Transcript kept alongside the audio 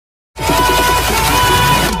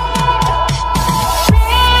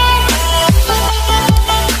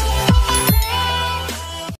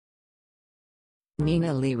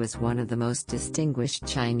Tina Li was one of the most distinguished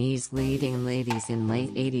Chinese leading ladies in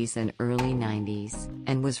late 80s and early 90s,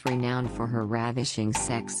 and was renowned for her ravishing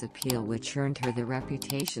sex appeal, which earned her the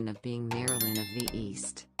reputation of being Marilyn of the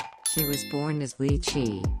East. She was born as Li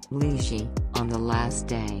Shi, on the last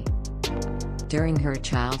day. During her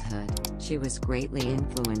childhood, she was greatly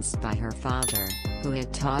influenced by her father, who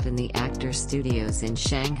had taught in the actor studios in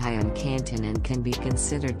Shanghai and Canton and can be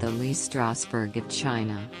considered the Lee Strasberg of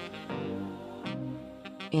China.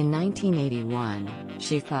 In 1981,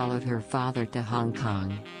 she followed her father to Hong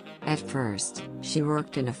Kong. At first, she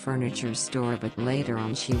worked in a furniture store, but later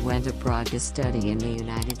on she went abroad to study in the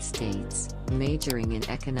United States, majoring in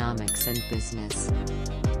economics and business.